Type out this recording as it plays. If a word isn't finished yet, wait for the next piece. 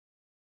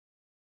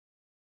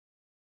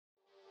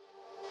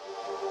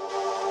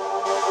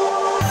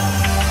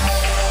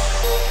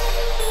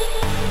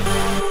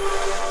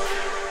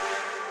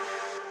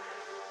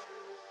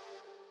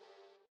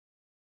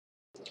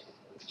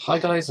Hi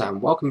guys, and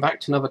welcome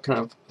back to another kind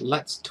of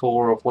let's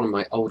tour of one of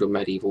my older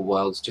medieval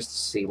worlds, just to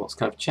see what's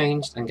kind of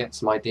changed and get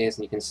some ideas.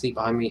 And you can see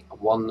behind me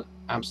one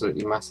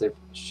absolutely massive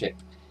ship.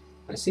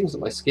 And it seems that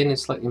my skin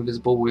is slightly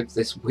invisible with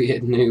this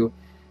weird new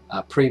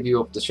preview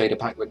of the shader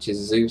pack, which is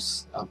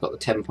Zeus. I've got the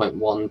 10.1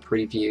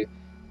 preview,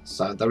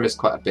 so there is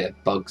quite a bit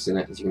of bugs in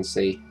it, as you can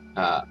see,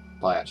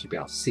 by actually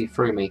being able to see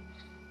through me.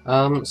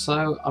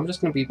 So I'm just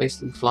going to be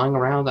basically flying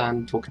around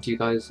and talking to you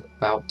guys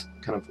about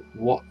kind of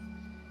what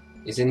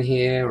is in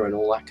here and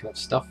all that kind of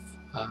stuff.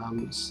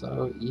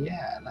 So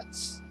yeah,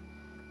 let's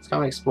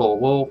kind of explore.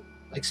 We'll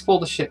explore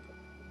the ship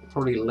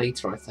probably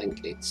later. I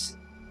think it's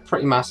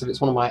pretty massive.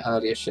 It's one of my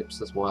earlier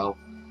ships as well.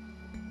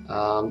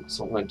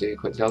 So what I'm going to do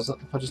quickly, if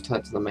I just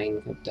turn to the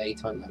main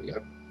daytime, there we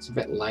go. It's a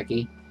bit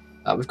laggy.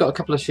 We've got a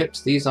couple of ships.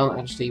 These aren't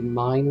actually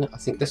mine. I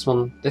think this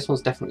one's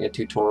definitely a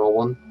tutorial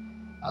one.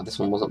 This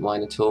one wasn't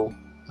mine at all.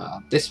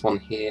 This one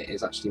here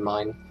is actually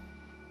mine.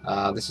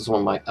 This is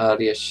one of my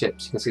earlier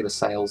ships. You can see the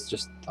sails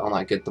just aren't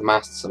that good. The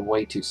masts are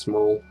way too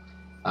small,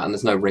 and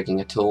there's no rigging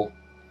at all.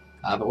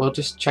 But we'll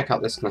just check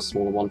out this kind of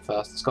smaller one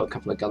first. It's got a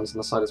couple of guns on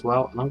the side as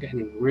well, and I'm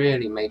getting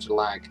really major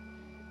lag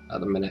at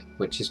the minute,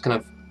 which is kind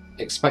of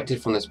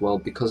expected from this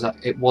world because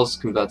it was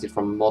converted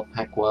from mod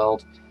pack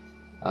world.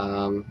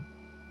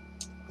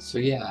 So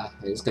yeah,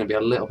 it's going to be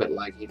a little bit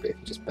laggy, but if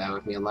you just bear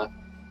with me on that.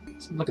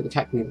 So look at the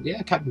captain.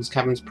 Yeah, captain's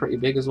cabin's pretty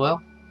big as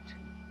well.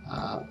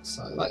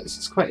 So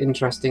it's quite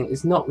interesting.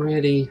 It's not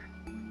really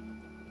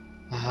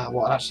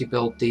what I actually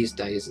build these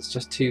days. It's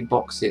just too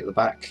boxy at the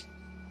back.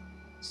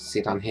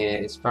 See down here,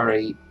 it's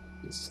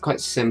quite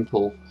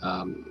simple.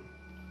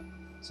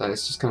 So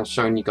it's just kind of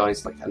showing you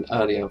guys like an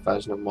earlier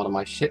version of one of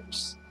my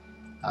ships.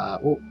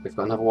 Oh, we've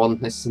got another one.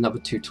 This is another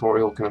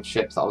tutorial kind of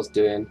ship that I was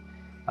doing,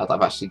 that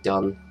I've actually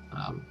done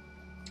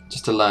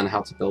just to learn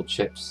how to build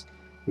ships.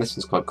 And this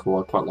one's quite cool.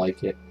 I quite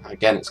like it.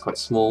 Again, it's quite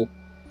small,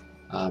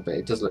 but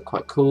it does look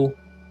quite cool.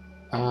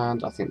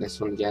 And I think this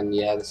one again,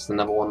 yeah, this is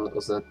another one that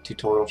was a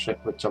tutorial ship,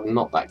 which I'm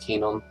not that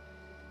keen on.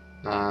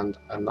 And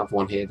another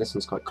one here, this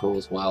one's quite cool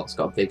as well. It's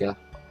got a bigger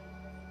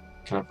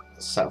kind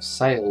of set of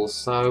sails.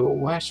 So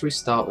where should we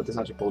start with this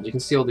actually board? You can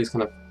see all these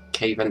kind of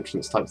cave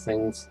entrance type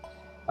things.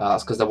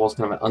 That's because there was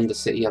kind of an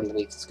undercity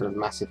underneath this kind of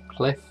massive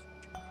cliff.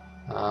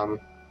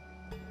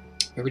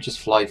 Maybe we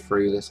just fly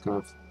through this kind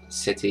of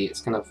city.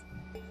 It's kind of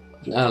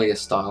an earlier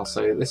style.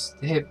 So this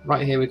here,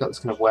 right here, we've got this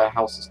kind of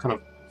warehouse. It's kind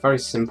of very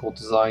simple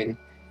design.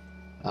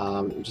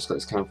 We've just got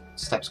this kind of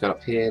steps going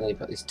up here, then you've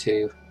got these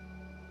two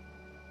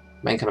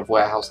main kind of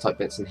warehouse type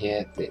bits in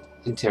here. The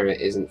interior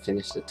isn't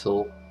finished at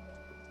all.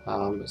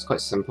 It's quite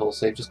simple,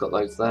 so you've just got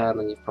those there, and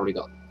then you've probably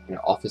got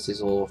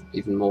offices or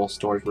even more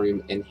storage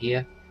room in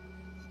here.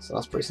 So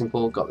that's pretty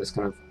simple. Got this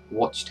kind of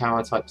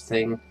watchtower type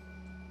thing.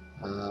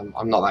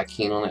 I'm not that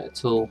keen on it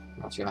at all.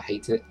 Actually, I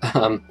hate it.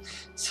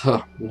 So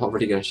I'm not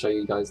really going to show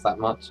you guys that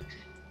much.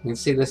 You can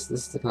see this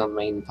is the kind of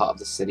main part of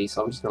the city,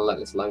 so I'm just going to let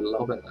this load a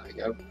little bit. There we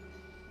go.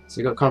 So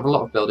you've got kind of a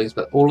lot of buildings,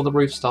 but all of the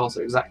roof styles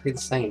are exactly the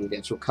same, the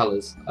actual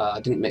colours. I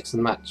didn't mix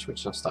and match,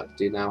 which I've started to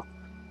do now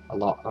a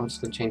lot. I'm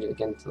just going to change it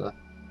again to the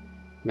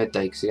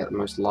midday because you get the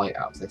most light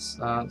out of this.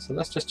 So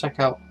let's just check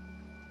out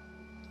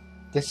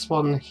this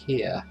one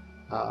here.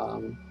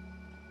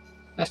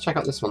 Let's check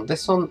out this one.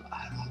 This one,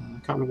 I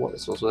can't remember what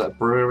this was. Was it a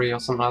brewery or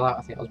something like that?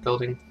 I think I was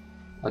building.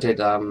 I did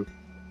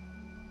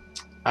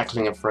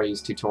Ackling a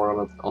Phrase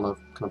tutorial on a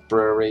kind of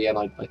brewery, and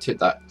I took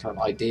that kind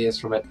of ideas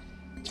from it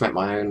to make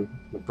my own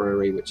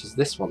brewery, which is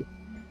this one.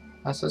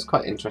 So it's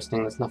quite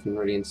interesting. There's nothing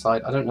really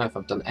inside. I don't know if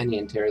I've done any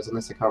interiors on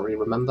this. I can't really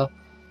remember.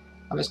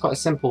 It's quite a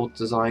simple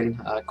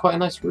design. Quite a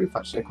nice roof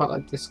actually. I quite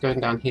like this going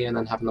down here and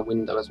then having the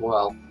window as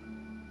well.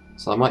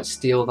 So I might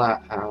steal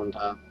that and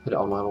put it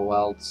on my other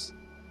worlds.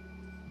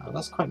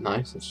 That's quite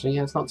nice actually.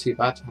 Yeah, it's not too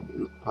bad.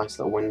 Nice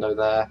little window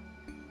there.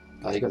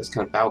 You've got this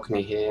kind of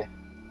balcony here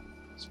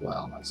as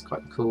well. That's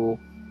quite cool.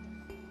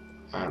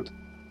 And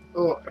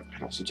oh, I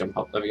can actually jump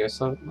up. There we go.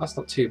 So that's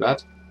not too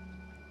bad.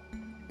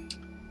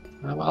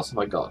 What else have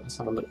I got? Let's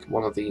have a look at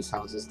one of these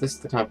houses. This is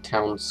the kind of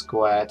town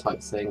square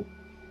type thing.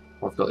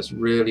 I've got this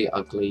really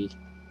ugly,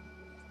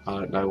 I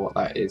don't know what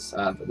that is.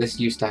 But this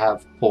used to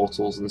have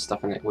portals and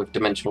stuff in it with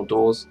dimensional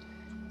doors,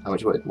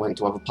 which went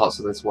to other parts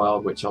of this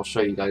world, which I'll show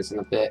you guys in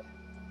a bit.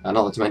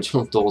 Not the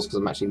dimensional doors because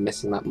I'm actually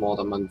missing that mod.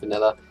 I'm on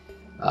vanilla.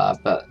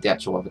 But the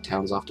actual other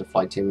towns I have to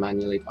fly to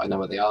manually, but I know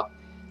where they are.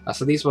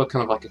 So these were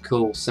kind of like a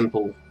cool,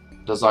 simple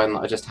design that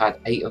I just had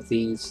 8 of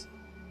these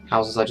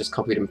houses. I just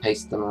copied and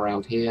pasted them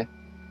around here.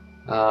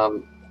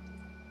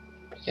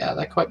 Yeah,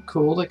 they're quite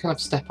cool. They kind of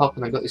step up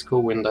and they've got these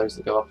cool windows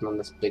that go up and then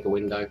this bigger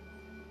window.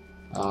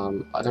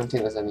 I don't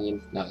think there's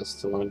any, no, there's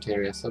still no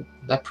interior, so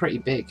they're pretty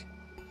big.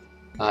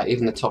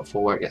 Even the top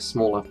floor where it gets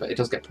smaller, but it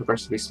does get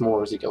progressively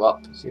smaller as you go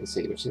up, as you can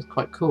see, which is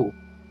quite cool.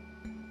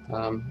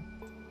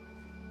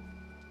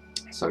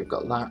 So we've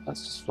got that.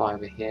 Let's just fly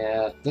over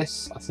here.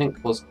 This, I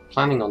think, was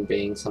planning on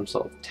being some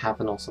sort of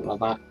tavern or something like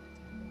that.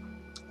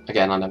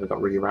 Again, I never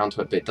got really around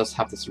to it, but it does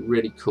have this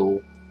really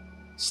cool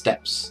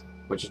steps,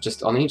 which are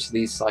just on each of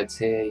these sides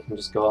here. You can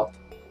just go up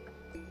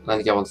And then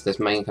you go onto this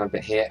main kind of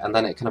bit here, and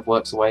then it kind of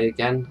works away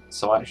again.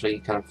 So I actually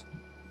kind of,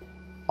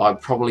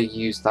 I'd probably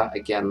use that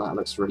again. That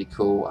looks really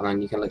cool. And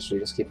then you can literally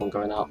just keep on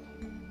going up,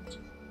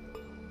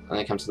 and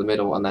they come to the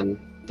middle, and then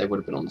they would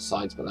have been on the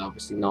sides, but they're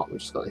obviously not. We've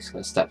just got this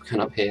kind of step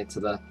going up here to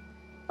the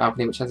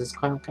balcony, which has this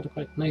quite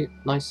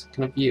nice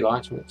kind of view. I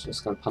actually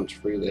just going to punch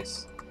through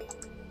this,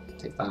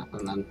 take that,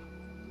 and then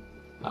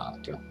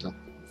do have to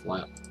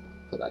fly up,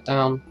 put that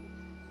down.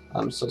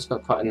 So it's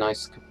got quite a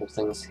nice couple of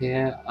things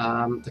here.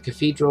 The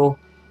cathedral.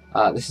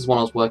 This is one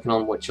I was working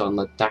on, which on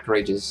the Dakar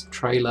Ages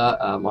trailer.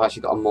 I've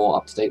actually got a more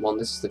up-to-date one.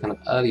 This is the kind of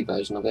early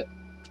version of it.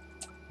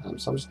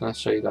 So I'm just going to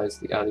show you guys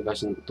the early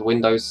version. The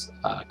windows,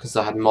 because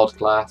I had mod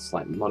glass,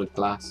 like modded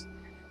glass,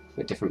 a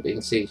bit different, but you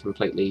can see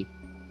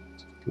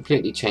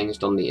completely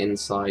changed on the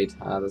inside.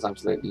 There's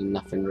absolutely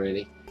nothing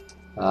really.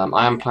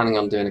 I am planning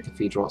on doing a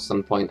cathedral at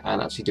some point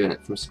and actually doing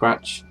it from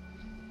scratch,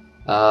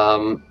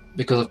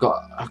 because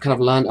I've kind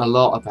of learned a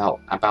lot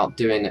about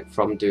doing it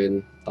from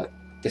doing like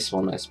this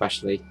one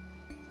especially.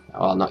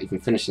 Well, not even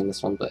finishing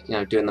this one, but you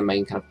know, doing the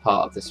main kind of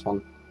part of this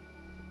one.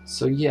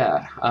 So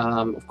yeah,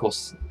 of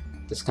course,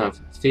 this kind of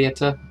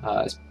theatre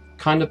is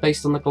kind of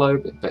based on the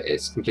globe, but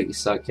it's completely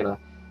circular.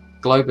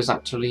 Globe is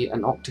actually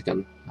an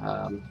octagon,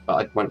 but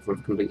I went for a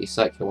completely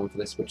circular one for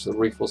this, which the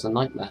roof was a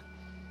nightmare.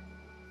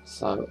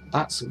 So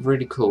that's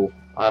really cool.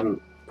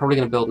 I'm probably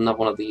going to build another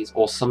one of these,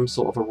 or some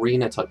sort of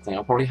arena type thing.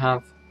 I'll probably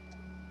have,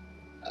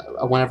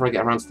 whenever I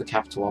get around to the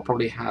capital, I'll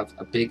probably have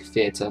a big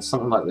theatre,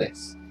 something like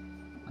this,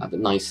 a bit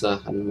nicer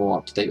and more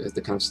up to date with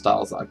the kind of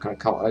styles that I've kind of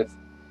come up with.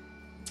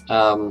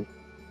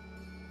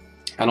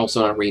 And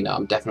also an arena.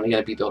 I'm definitely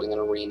going to be building an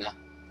arena.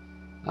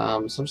 So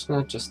I'm just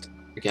going to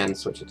again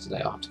switch it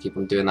today. I'll have to keep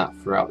on doing that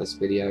throughout this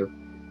video.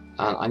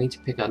 And I need to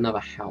pick another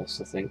house,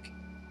 I think.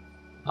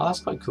 Oh, that's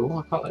quite cool.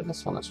 I quite like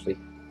this one actually.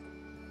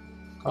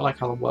 Quite like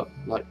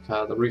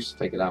how the roof's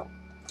figured out.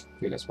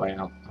 Figured its way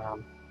out.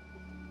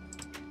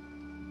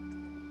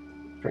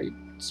 Pretty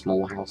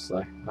small house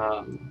though.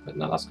 But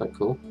no, that's quite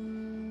cool.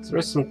 So there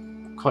is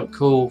some quite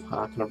cool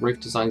kind of roof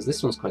designs.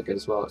 This one's quite good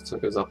as well. So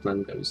it goes up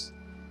and then goes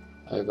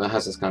over. It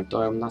has this kind of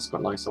dome. That's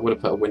quite nice. I would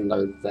have put a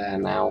window there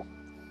now.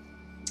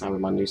 With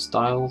my new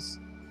styles.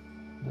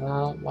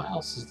 What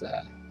else is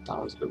there? That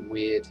one's a bit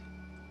weird.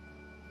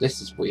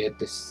 This is weird.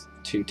 This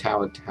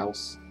two-towered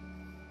house.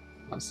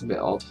 That's a bit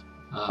odd.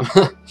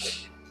 But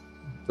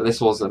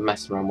this was a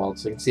mess around world.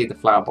 So you can see the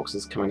flower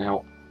boxes coming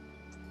out,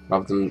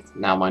 rather than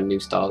now my new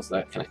styles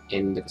that are kind of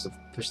in because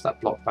I've pushed that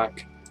block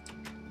back.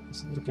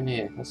 Let's have a look in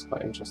here. That's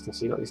quite interesting.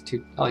 So you got these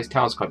two. Oh, these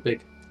towers are quite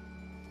big.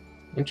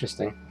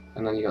 Interesting.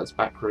 And then you got this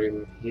back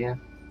room here.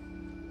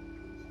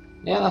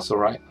 Yeah, that's all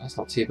right. That's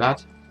not too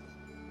bad.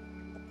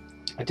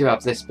 I do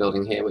have this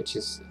building here, which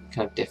is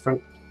kind of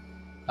different.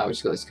 Which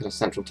has got this kind of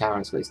central tower,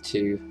 and it's got these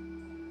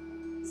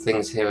two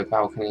things here with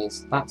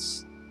balconies.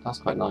 That's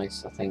quite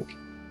nice, I think.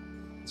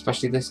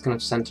 Especially this kind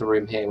of centre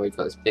room here, where you've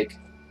got this big.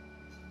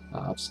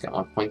 I'll just get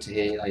my pointer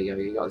here. There you go.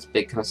 You got this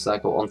big kind of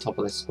circle on top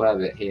of this square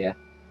bit here.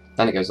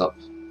 Then it goes up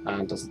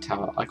and does the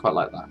tower. I quite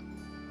like that.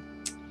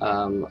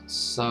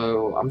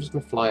 So I'm just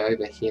going to fly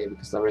over here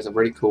because there is a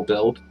really cool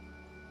build,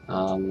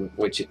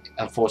 which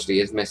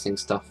unfortunately is missing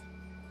stuff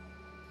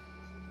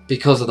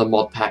because of the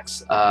mod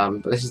packs,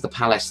 but this is the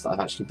palace that I've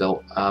actually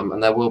built,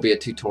 and there will be a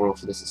tutorial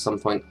for this at some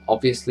point,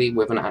 obviously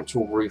with an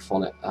actual roof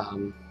on it.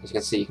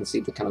 As you can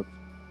see the kind of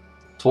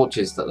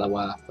torches that there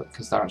were,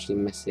 because they're actually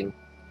missing.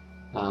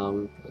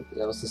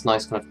 There was this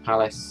nice kind of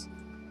palace.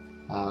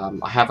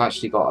 I have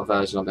actually got a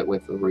version of it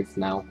with the roof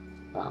now,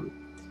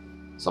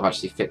 so I've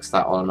actually fixed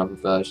that on another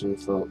version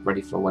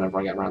ready for whenever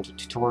I get around to a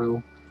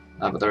tutorial.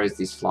 But there is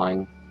these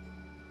flying,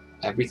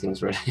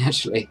 everything's ready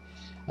actually.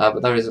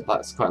 But there is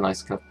that's quite a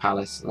nice kind of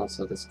palace, and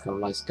also this kind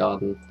of nice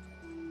garden.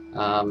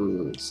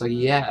 So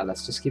yeah,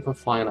 let's just keep on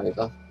flying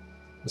over.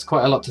 There's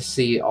quite a lot to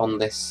see on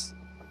this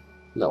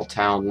little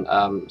town,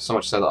 so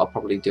much so that I'll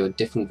probably do a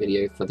different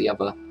video for the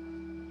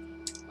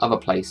other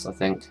place, I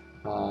think.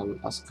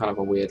 That's kind of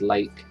a weird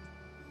lake.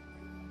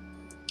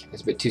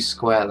 It's a bit too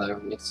square though,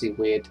 and you can see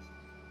weird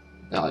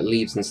like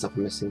leaves and stuff are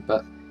missing,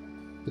 but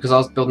because I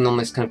was building on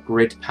this kind of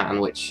grid pattern,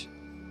 which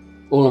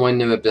all of my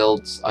newer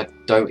builds, I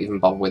don't even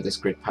bother with this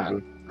grid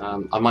pattern.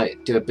 I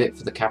might do a bit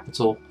for the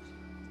capital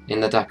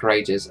in the Dakar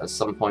Ages at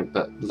some point,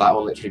 but that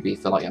will literally be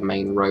for like a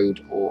main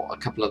road, or a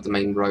couple of the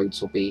main roads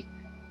will be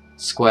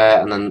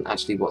square, and then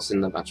actually what's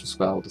in the actual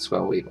square, the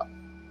square will be like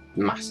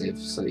massive,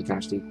 so you can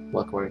actually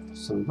work away with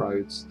some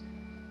roads.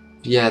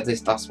 But yeah,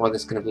 that's why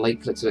this kind of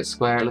lake looks a bit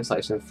square. It looks like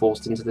it's been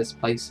forced into this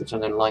place, which I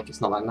don't like. It's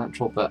not that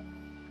natural, but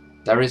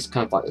there is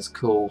kind of like this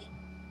cool,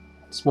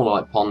 smaller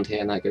like pond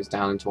here, and then it goes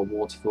down into a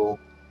waterfall.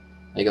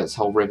 And you got this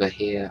whole river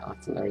here. I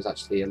think there is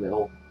actually a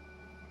little.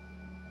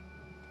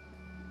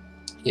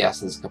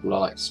 Yes, there's a couple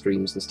of like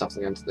streams and stuff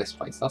that go into this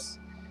place. That's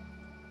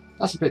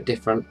a bit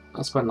different.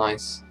 That's quite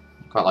nice.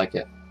 I quite like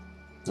it.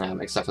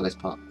 Except for this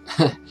part.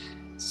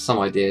 Some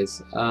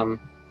ideas.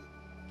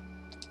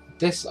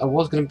 This I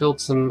was going to build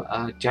some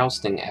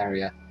jousting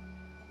area,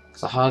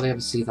 because I hardly ever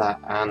see that,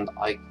 and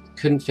I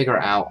couldn't figure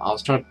it out. I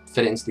was trying to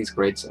fit it into these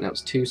grids, and it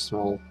was too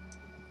small.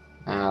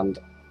 And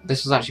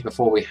this was actually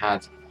before we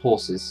had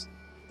horses,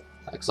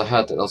 because I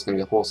heard that there was going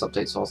to be a horse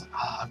update, so I was like,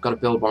 I've got to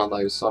build one of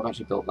those, so I've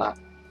actually built that,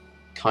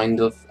 kind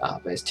of,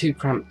 but it's too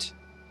cramped.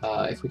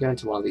 If we go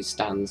into one of these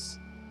stands,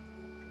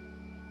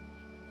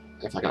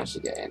 if I can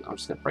actually get in, I'm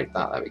just going to break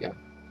that, there we go.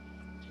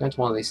 If we go into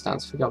one of these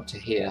stands, if we go up to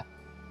here,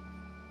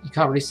 you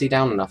can't really see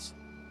down enough,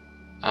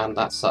 and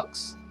that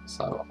sucks.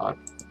 So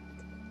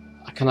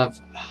I kind of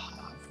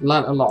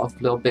learnt a lot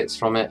of little bits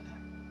from it.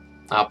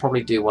 I'll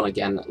probably do one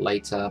again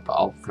later, but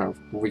I'll kind of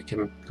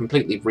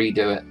completely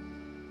redo it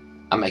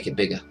and make it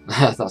bigger.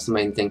 That's the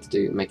main thing to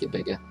do, make it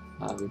bigger.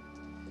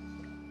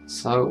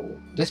 So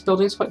this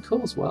building is quite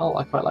cool as well.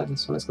 I quite like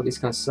this one. It's got these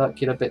kind of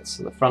circular bits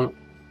at the front,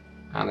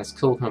 and there's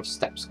cool kind of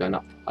steps going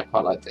up. I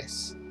quite like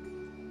this.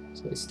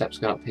 So these steps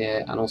going up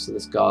here, and also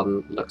this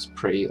garden looks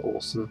pretty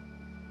awesome.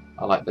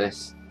 I like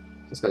this.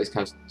 It's got these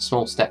kind of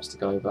small steps to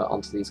go over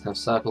onto these kind of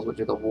circles, which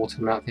have got water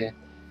coming out here.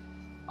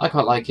 I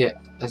quite like it.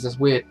 There's this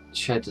weird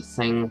shed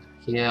thing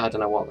here. I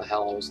don't know what the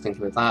hell I was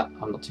thinking with that.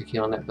 I'm not too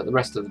keen on it, but the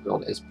rest of the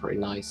build is pretty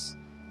nice.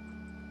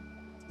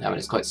 I mean,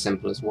 it's quite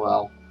simple as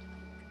well.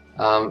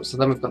 So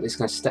then we've got these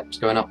kind of steps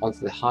going up onto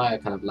the higher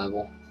kind of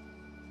level,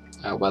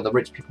 where the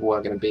rich people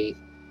were going to be.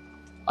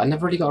 I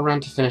never really got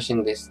around to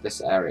finishing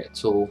this area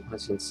at all,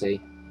 as you can see.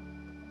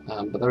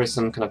 But there is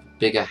some kind of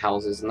bigger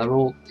houses, and they're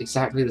all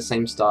exactly the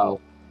same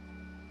style.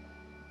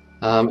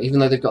 Even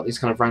though they've got these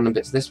kind of random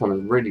bits, this one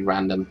is really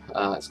random.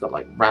 It's got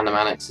like random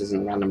annexes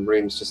and random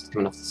rooms just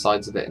coming off the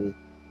sides of it, and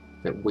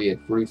a bit weird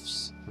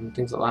roofs and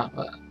things like that,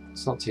 but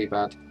it's not too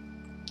bad.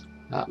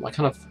 My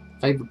kind of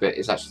favourite bit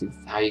is actually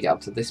how you get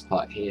up to this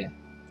part here,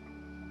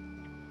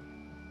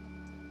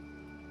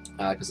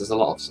 because there's a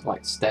lot of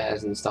like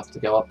stairs and stuff to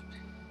go up.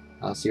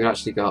 So you can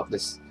actually go up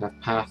this kind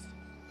of path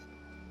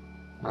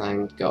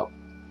and go up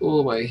all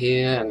the way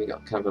here, and you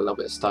got kind of a little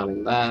bit of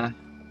styling there.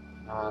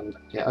 And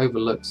it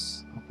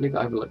overlooks, I believe it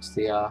overlooks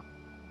the, yeah,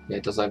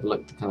 it does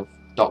overlook the kind of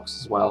docks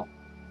as well.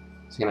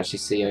 So you can actually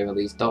see over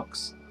these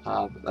docks.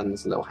 But then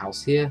there's a little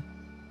house here.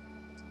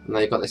 And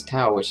then you've got this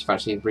tower, which I've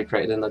actually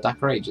recreated in the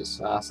Dakar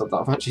Ages. So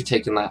I've actually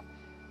taken that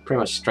pretty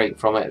much straight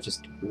from it,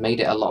 just made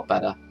it a lot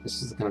better.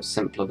 This is the kind of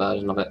simpler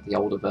version of it, the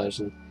older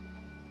version.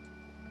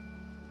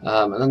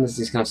 And then there's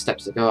these kind of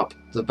steps that go up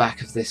the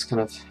back of this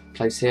kind of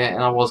place here.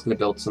 And I was going to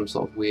build some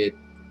sort of weird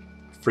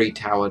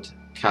three-towered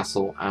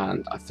castle,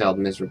 and I failed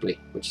miserably,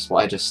 which is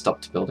why I just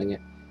stopped building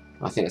it.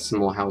 I think there's some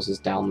more houses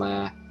down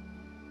there,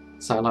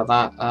 something like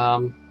that.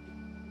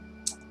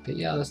 But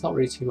yeah, there's not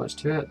really too much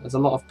to it. There's a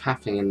lot of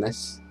pathing in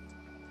this,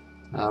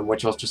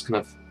 which I was just kind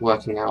of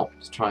working out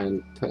to try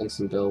and put in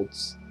some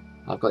builds.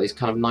 I've got this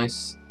kind of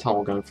nice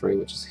tunnel going through,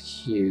 which is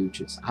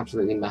huge. It's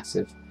absolutely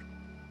massive.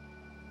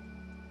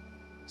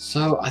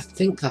 So I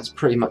think that's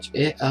pretty much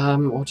it.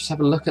 We'll just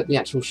have a look at the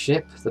actual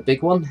ship, the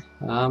big one,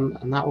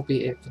 and that will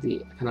be it for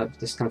the kind of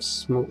this kind of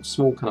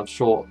small kind of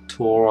short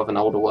tour of an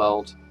older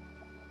world.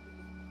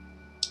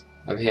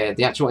 Over here,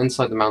 the actual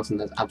inside the mountain,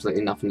 there's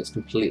absolutely nothing. It's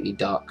completely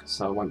dark,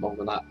 so I won't bother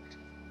with that.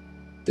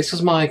 This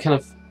was my kind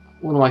of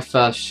one of my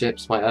first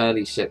ships, my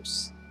early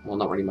ships. Well,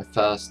 not really my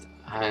first,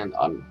 and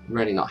I'm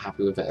really not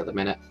happy with it at the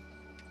minute,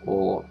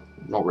 or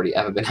not really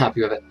ever been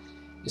happy with it.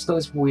 It's got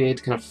this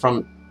weird kind of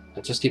front.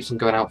 It just keeps on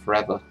going out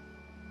forever,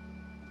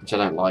 which I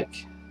don't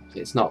like.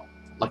 It's not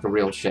like a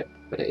real ship,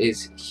 but it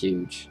is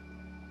huge.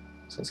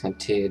 So it's kind of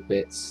tiered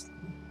bits.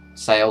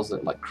 Sails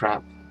look like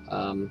crap.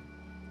 Done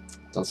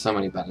so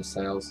many better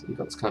sails. You've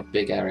got this kind of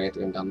big area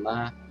going down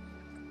there.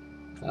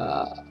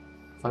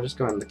 If I just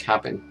go in the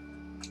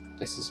cabin,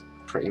 this is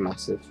pretty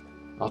massive.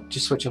 I'll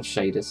just switch off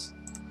shaders.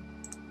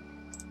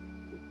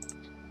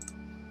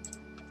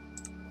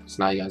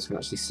 So now you guys can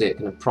actually see it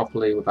kind of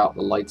properly without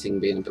the lighting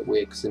being a bit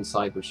weird, because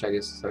inside with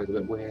shaders so it's a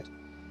bit weird.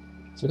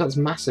 So we've got this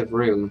massive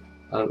room,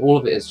 and all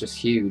of it is just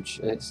huge.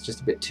 It's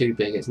just a bit too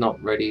big. It's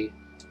not really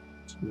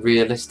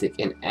realistic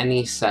in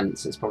any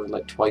sense. It's probably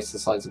like twice the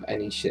size of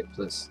any ship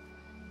that's,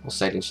 or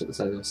sailing ship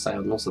that's ever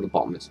sailed, and also the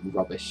bottom is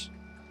rubbish.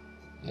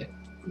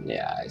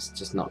 Yeah, it's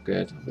just not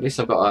good. At least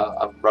I've got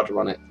a rudder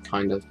on it,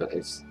 kind of, but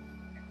it's,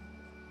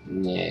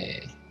 yeah.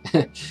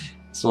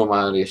 It's one of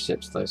my earliest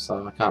ships though,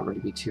 so I can't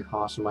really be too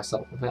harsh on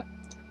myself with it.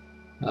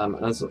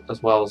 And as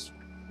well as,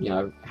 you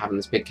know, having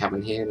this big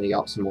cabin here, and you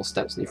got some more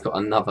steps, and you've got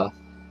another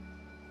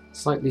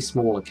slightly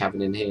smaller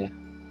cabin in here,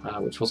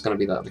 which was going to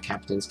be the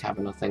captain's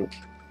cabin, I think.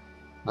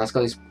 And it's got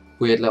these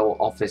weird little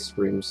office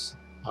rooms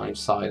on each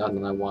side. I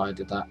don't know why I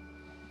did that.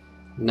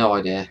 No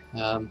idea.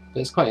 But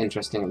it's quite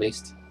interesting, at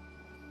least.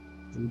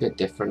 A bit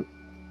different.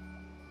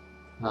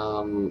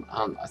 And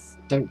I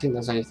don't think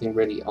there's anything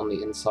really on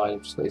the inside.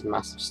 I've just got these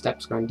massive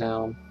steps going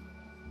down.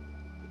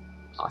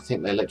 I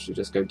think they literally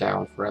just go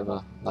down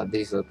forever. Like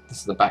this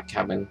is the back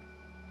cabin.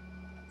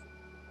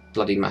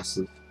 Bloody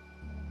massive.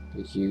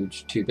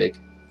 Huge. Too big.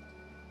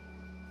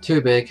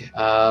 Too big.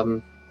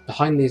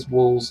 Behind these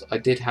walls I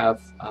did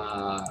have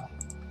a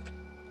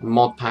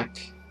mod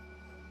pack.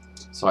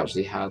 So I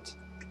actually had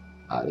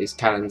these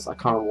cannons. I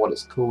can't remember what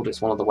it's called.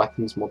 It's one of the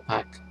weapons mod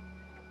pack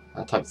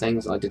type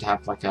things. I did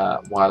have like a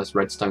wireless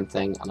redstone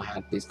thing, and I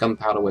had these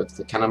gunpowder with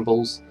the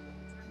cannonballs.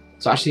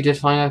 So I actually did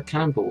find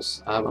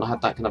cannonballs, and I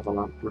had that kind of on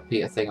a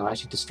repeater thing. I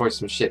actually destroyed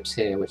some ships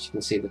here, which you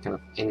can see the kind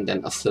of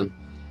indent of them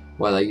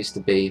where they used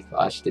to be. But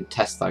I actually did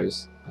test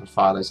those and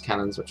fire those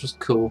cannons, which was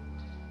cool.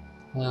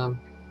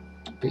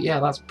 But yeah,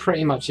 that's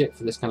pretty much it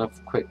for this kind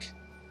of quick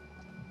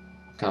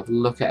kind of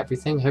look at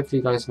everything. Hopefully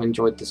you guys have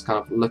enjoyed this kind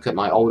of look at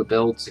my older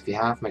builds. If you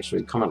have, make sure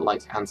you comment,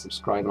 like, and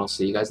subscribe, and I'll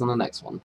see you guys on the next one.